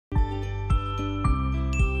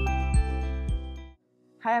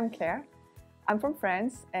Hi, I'm Claire. I'm from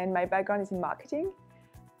France and my background is in marketing.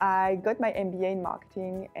 I got my MBA in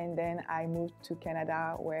marketing and then I moved to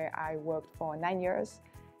Canada where I worked for 9 years,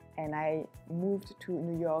 and I moved to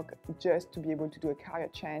New York just to be able to do a career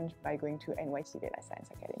change by going to NYC Data Science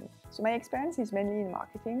Academy. So my experience is mainly in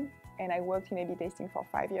marketing and I worked in A/B testing for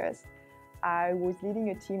 5 years. I was leading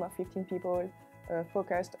a team of 15 people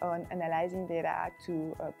focused on analyzing data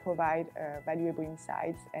to provide valuable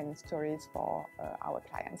insights and stories for our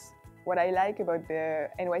clients. What I like about the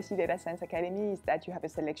NYC Data Science Academy is that you have a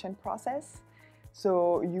selection process.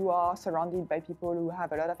 So you are surrounded by people who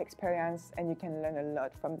have a lot of experience and you can learn a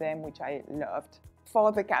lot from them, which I loved.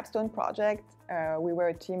 For the capstone project, we were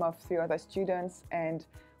a team of 3 other students and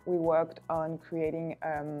we worked on creating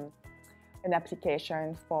an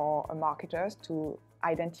application for marketers to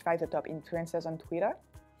identify the top influencers on Twitter.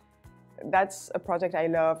 That's a project I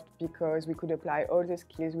loved because we could apply all the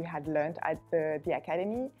skills we had learned at the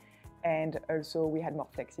academy, and also we had more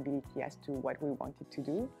flexibility as to what we wanted to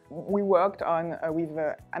do. We worked on with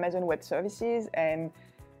Amazon Web Services, and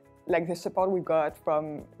like the support we got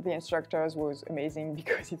from the instructors was amazing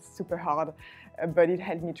because it's super hard, but it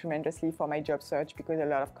helped me tremendously for my job search because a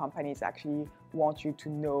lot of companies actually want you to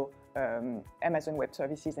know Amazon Web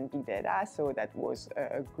Services and big data, so that was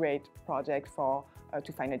a great project for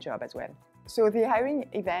to find a job as well. So the hiring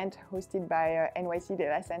event hosted by NYC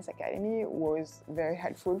Data Science Academy was very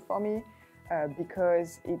helpful for me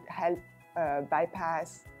because it helped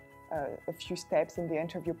bypass a few steps in the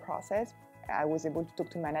interview process. I was able to talk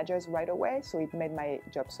to managers right away, so it made my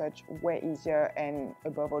job search way easier and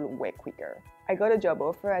above all, way quicker. I got a job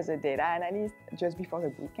offer as a data analyst just before the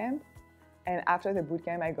bootcamp. And after the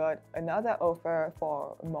bootcamp, I got another offer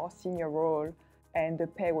for a more senior role, and the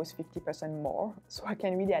pay was 50% more. So I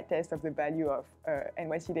can really attest of the value of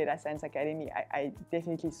NYC Data Science Academy. I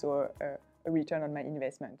definitely saw a return on my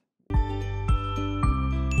investment.